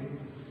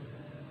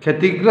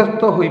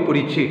क्षतिग्रस्त हो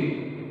पड़ी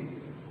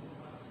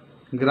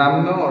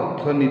ग्राम्य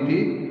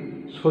अर्थनीति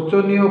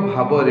शोचनीय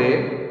भाव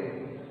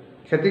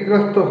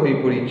क्षतिग्रस्त हो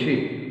पड़ी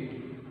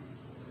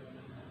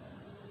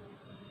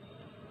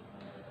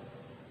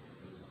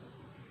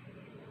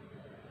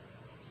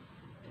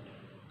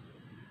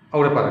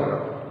और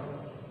पैराग्राफ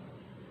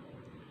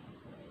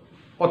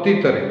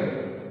अतीत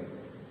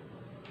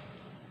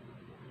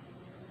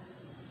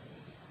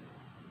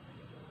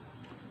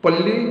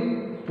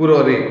पल्लीपुर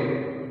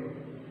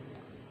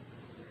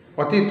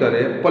अतीत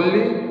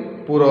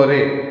पल्लीपुर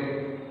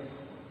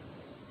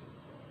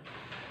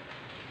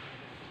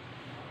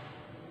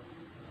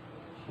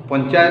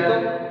पंचायत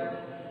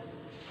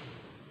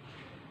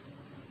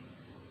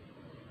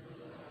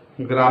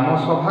ग्राम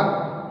सभा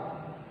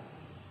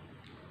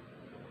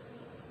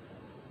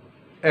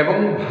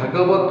एवं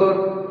भागवत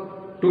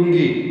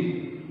टुंगी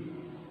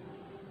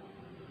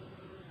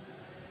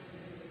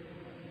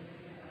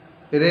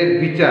रे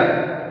विचार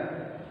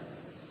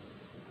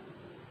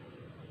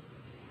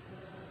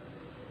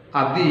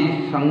आदि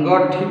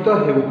संगठित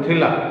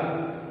हेउथिला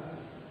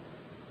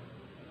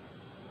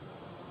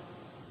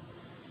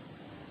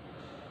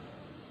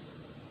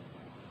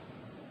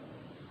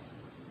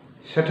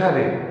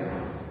सेठारे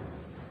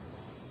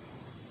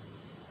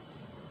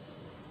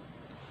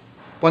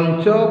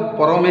पंच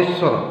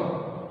परमेश्वर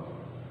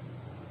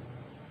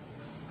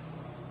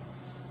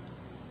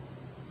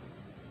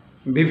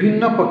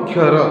विभिन्न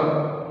पक्षर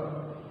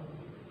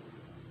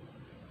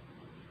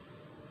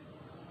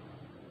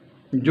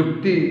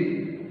जुक्ति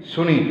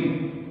सुनी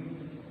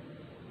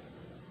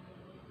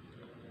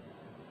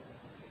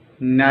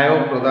न्याय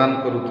प्रदान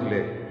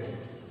करुथिले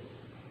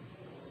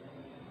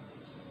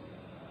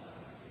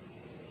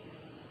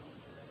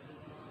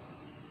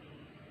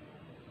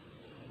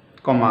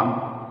कमा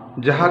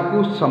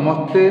जहाकू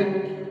समस्ते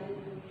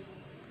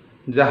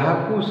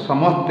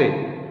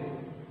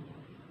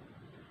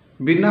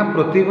बिना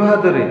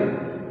प्रतिवाद रे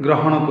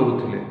ग्रहण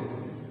करुथिले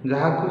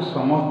जहाकू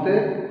समस्ते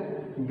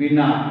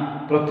बिना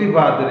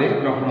प्रतिवाद रे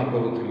ग्रहण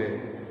करुथिले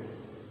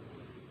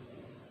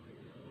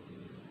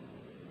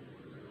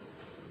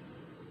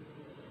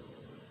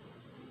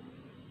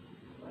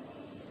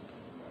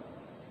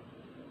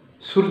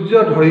सूर्य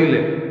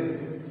ढळिले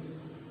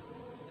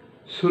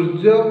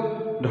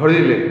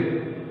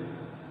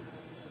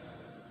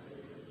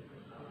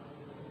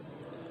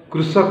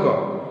कृषक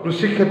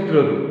कृषि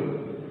क्षेत्र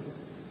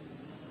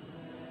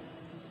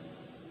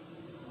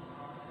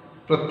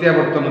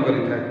प्रत्यावर्तन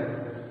करिथाय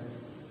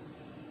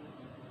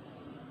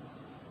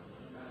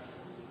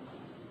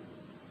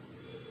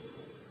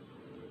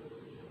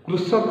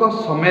कृषक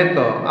समेत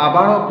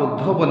आबाल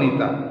वृद्ध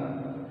बनिता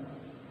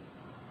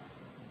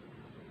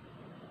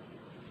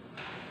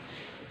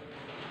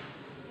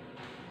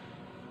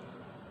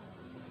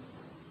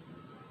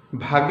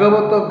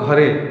भागवत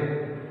घरे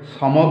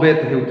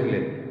समवेत हेउथिले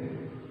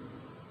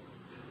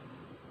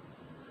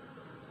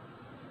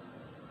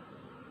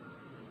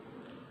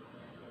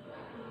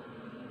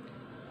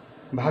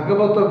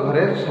भागवत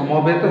घरे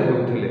समवेत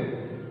हेउथिले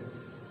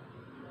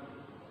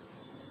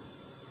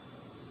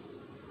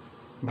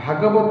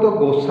भागवत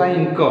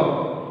गोसाईंक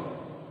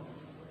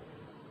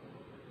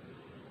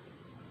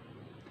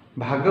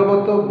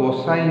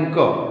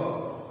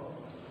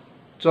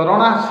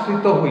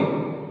चरणाश्रित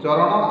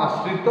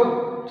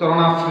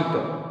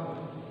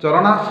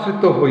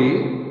होई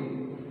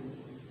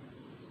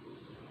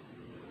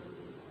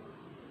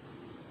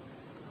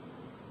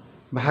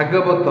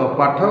भागवत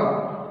पाठ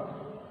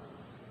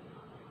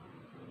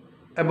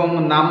एवं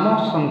नाम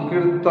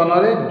संकीर्तन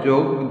रे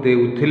जोग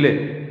देउथिले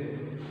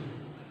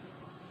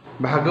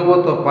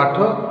भागवत पाठ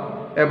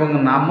एवं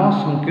नाम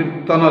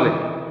संकीर्तन रे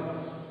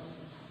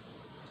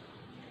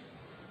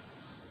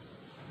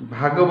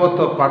भागवत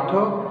पाठ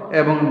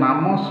एवं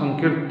नाम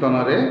संकीर्तन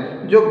रे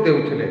जोग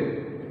देउथिले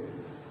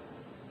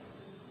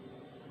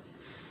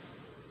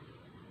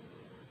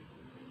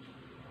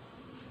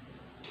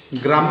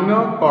ग्राम्य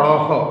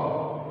कलह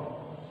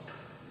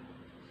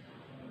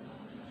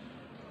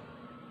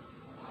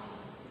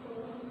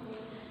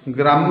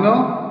ଗ୍ରାମ୍ୟ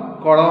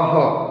କଳହ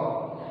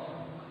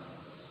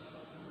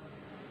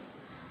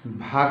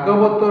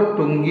ଭାଗବତ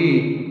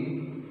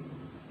ଟୁଙ୍ଗୀର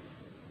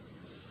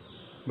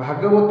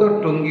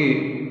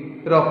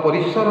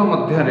ପରିସର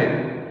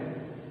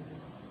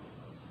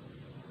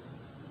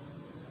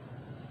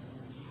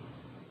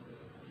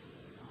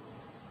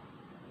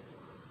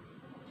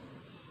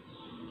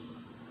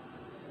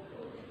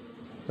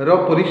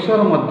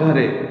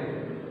ମଧ୍ୟରେ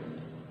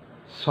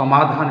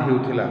ସମାଧାନ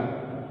ହେଉଥିଲା।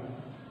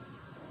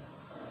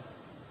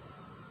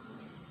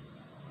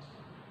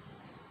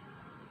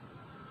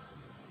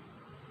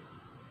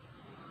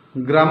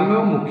 ଗ୍ରାମ୍ୟ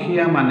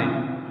ମୁଖିଆମାନେ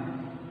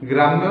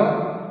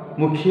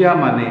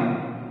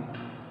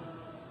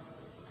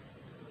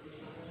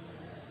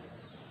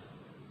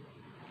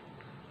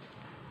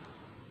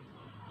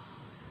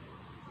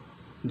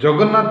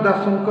ଜଗନ୍ନାଥ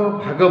ଦାସଙ୍କ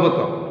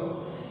ଭାଗବତର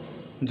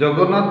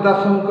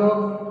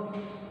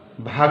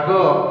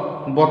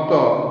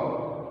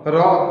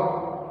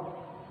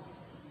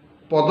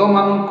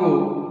ପଦମାନଙ୍କୁ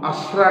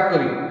ଆଶ୍ରା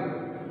କରି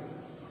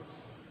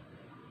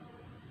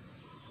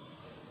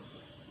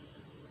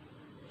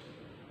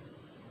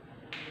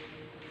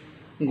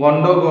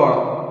ଗଣ୍ଡଗୋଳ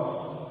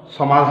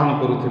ସମାଧାନ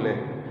କରୁଥିଲେ।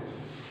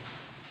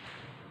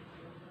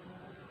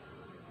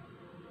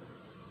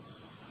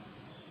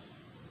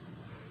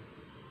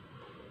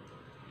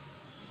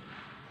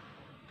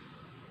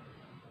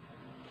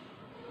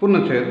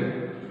 ପୁନଶ୍ଚ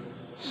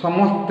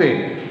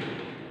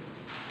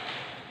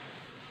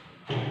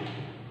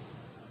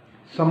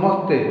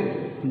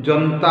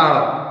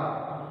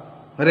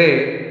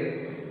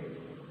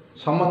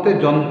ସମସ୍ତେ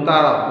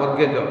ଜନ୍ତାଳ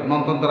ବର୍ଗେଜ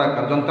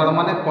ନନ୍ତନ୍ତରାକାର। ଜନ୍ତାଳ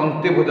ମାନେ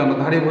ପଙ୍କ୍ତି ଭୋଜନ,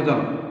 ଧାଡ଼ି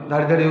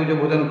ଧାଡ଼ି ଯେଉଁ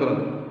ଭୋଜନ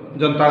କରନ୍ତି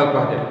ଜନ୍ତାଳ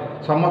କୁହାଯାଏ।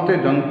 ସମସ୍ତେ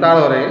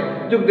ଜନ୍ତାଳରେ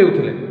ଯୋଗ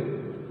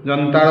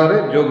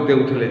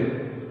ଦେଉଥିଲେ।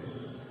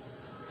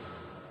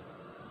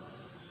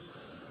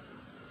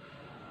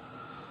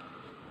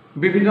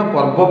 ବିଭିନ୍ନ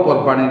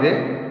ପର୍ବପର୍ବାଣୀରେ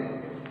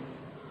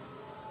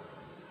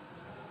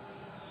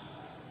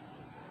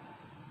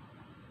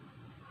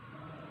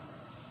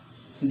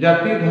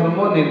ଜାତି ଧର୍ମ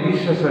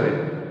ନିର୍ବିଶେଷରେ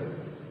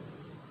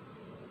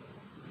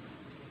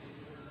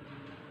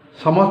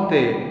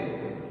ସମସ୍ତେ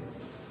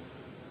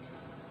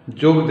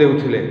ଯୋଗ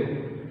ଦେଉଥିଲେ।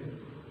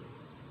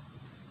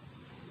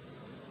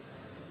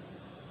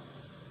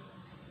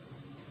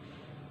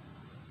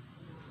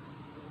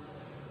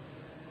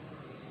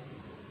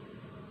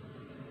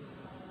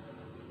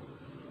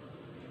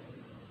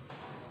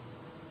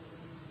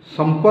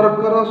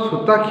 ସମ୍ପର୍କର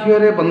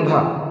ସୂତାଖିଅରେ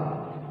ବନ୍ଧା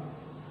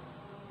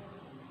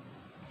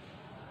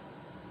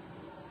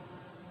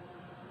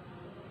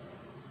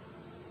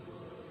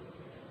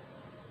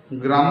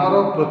ଗ୍ରାମର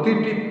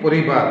ପ୍ରତିଟି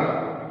ପରିବାର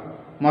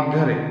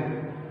ମଧ୍ୟରେ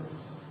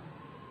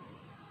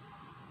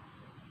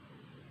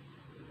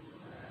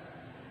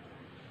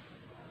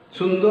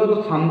ସୁନ୍ଦର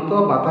ଶାନ୍ତ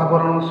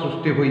ବାତାବରଣ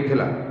ସୃଷ୍ଟି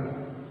ହୋଇଥିଲା।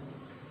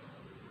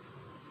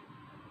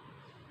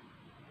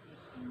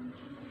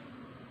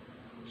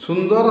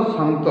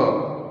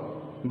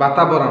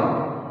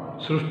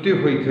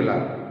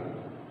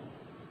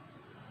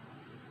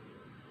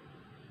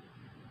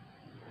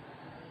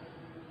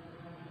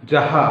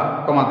 ଯାହା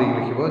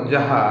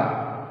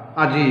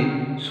ଆଜି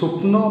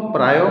ସ୍ୱପ୍ନ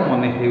ପ୍ରାୟ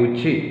ମନେ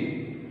ହେଉଛି।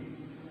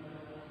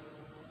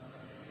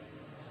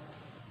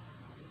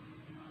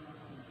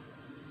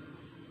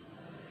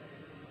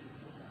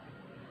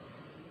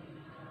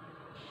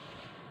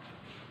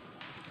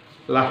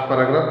 Last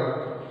paragraph.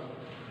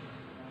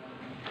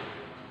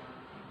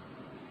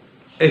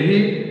 ଏହି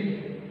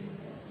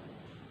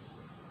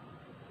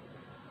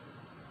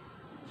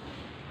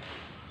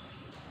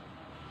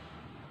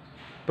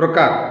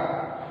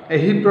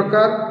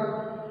ପ୍ରକାର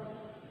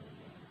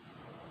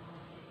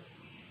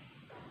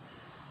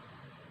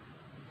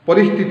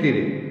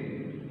ପରିସ୍ଥିତିରେ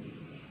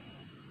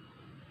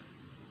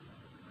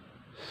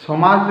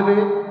ସମାଜରେ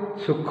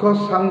ସୁଖ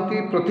ଶାନ୍ତି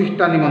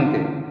ପ୍ରତିଷ୍ଠା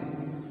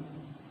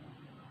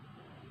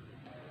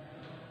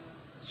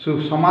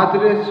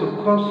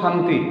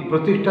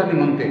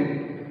ନିମନ୍ତେ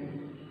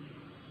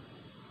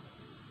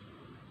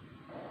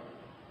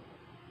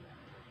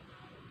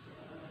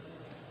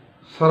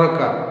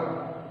ସରକାର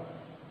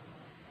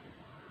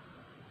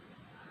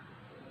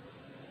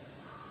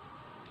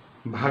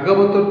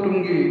ଭାଗବତ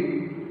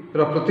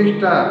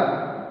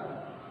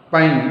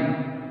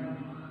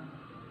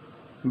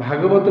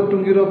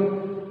ଟୁଙ୍ଗୀର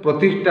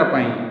ପ୍ରତିଷ୍ଠା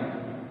ପାଇଁ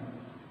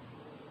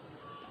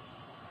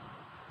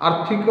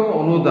ଆର୍ଥିକ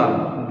ଅନୁଦାନ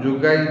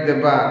ଯୋଗାଇ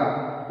ଦେବା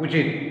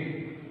ଉଚିତ।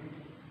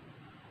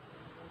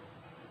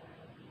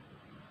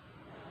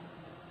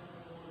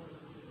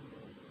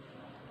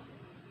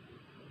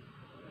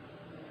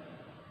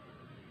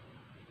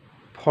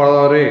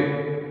 ଫଳରେ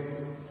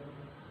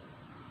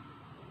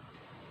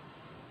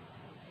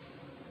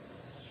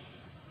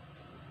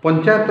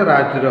ପଞ୍ଚାୟତ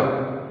ରାଜର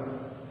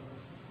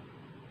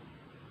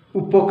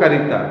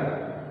ଉପକାରିତା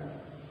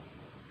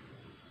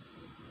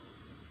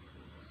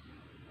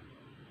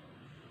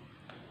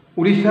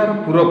ଓଡ଼ିଶାର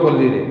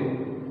ପୁରପଲ୍ଲୀରେ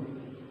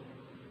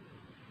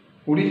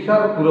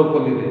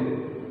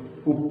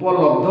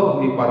ଉପଲବ୍ଧ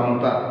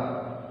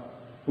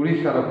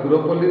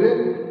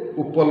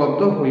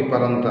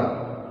ହୋଇପାରନ୍ତା।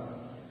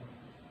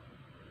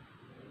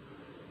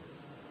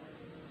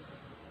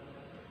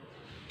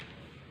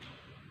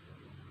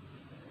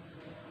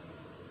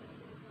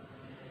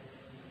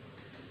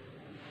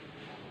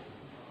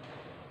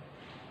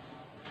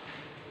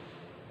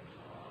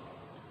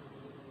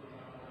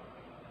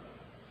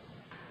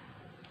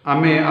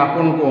 आमे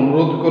आपण को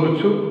अनुरोध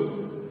करुछु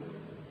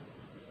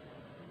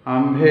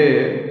आम्भे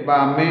बा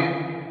आमे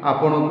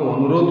आपण को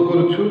अनुरोध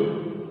करुछु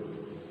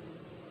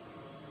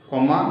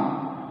कमा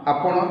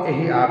आपण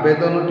एही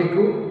आवेदनटी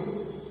को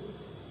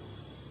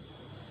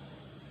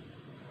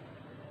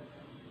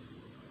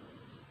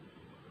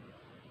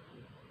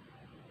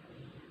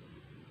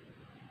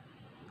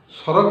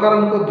सरकार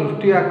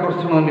दृष्टि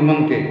आकर्षण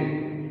निमंते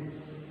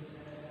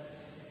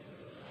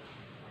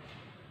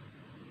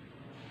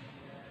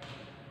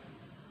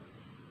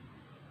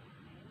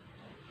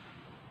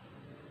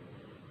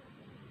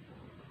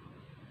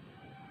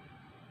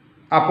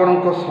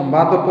आपणक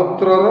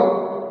संवादपत्रर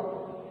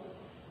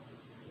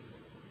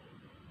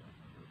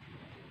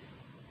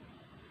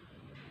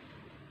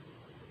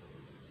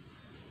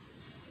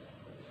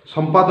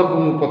संपादक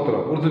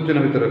पत्र उर्दू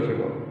चिन्ह भितर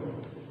रखिब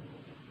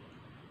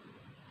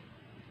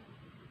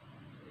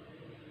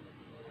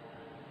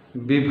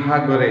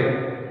विभाग रे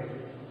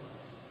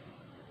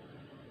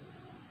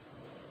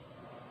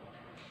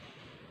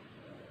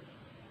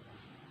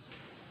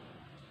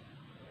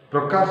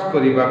प्रकाश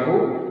करने को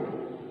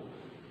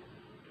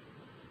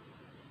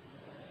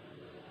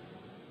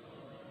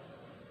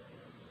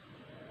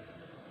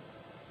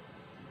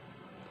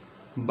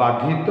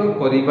बाधित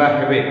करिबा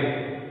हेबे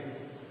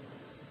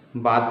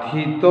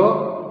बाधित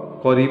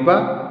करिबा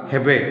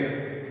हेबे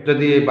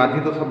जदि ये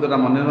बाधित शब्दटा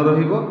मन न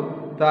रहिबो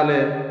ताले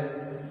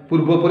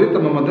पूर्वपरि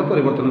तुम मध्य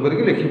परिवर्तन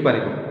करके लिखि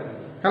पारिबो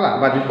हला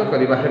बाधित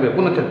करिबा हेबे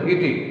पुनः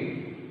इति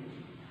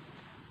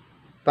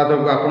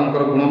तादरको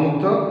आपनकर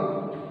गुणमुग्ध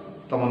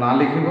तुम ना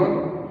लिखिबो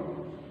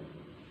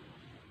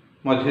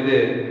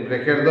मझिरे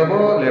ब्रैकेट दबो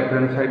लेफ्ट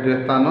हैंड साइड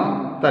रे स्थान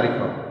तारीख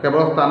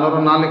केवल स्थान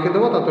रो ना लिखि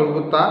दबो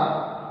तादरको ता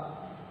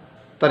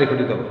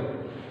तारीखटी देव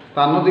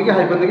स्थान देके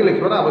हाइफेन देके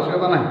लिखबार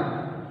आवश्यकता ना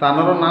स्थान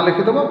ना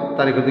लिखिदेव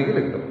तारीख देके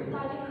लिखिदेव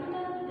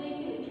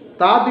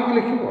ता देके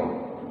लिख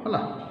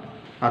है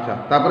अच्छा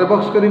तापर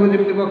बक्स कर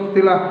जमी बक्स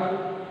थिला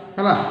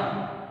है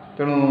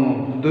तेणु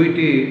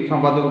दुईटी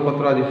संवादक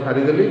पत्र आज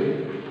सारीदेली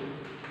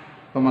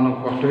तुम मन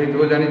कष्ट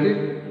हो जानी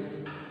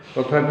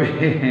तथापि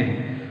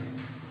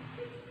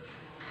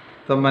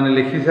तुम मैंने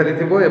लिखि सारी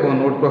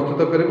नोट प्रस्तुत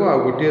कर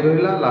गोटे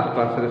रहा लास्ट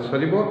क्लास रे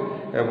सर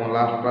एवं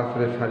लास्ट क्लास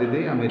रे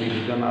सारी आम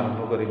रिविजन आरंभ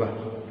करवा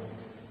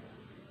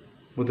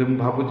बोधे मुझे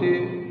भावुची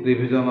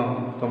रिविजन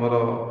तुम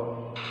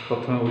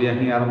प्रथम ओडिया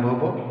ही आरंभ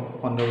हम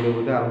अन्य गुड़े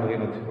बोधे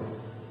आरंभ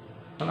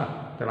हो ना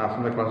तेना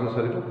आसंता क्लास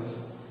सर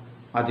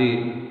आज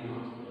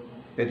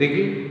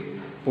एतिकी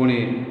पुणी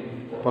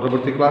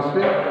परवर्ती क्लास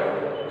रे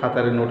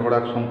खातार नोट गुड़ा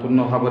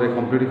संपूर्ण भाव में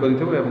कंप्लीट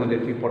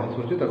कर पढ़ा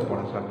सरुची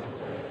पढ़ा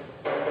सारी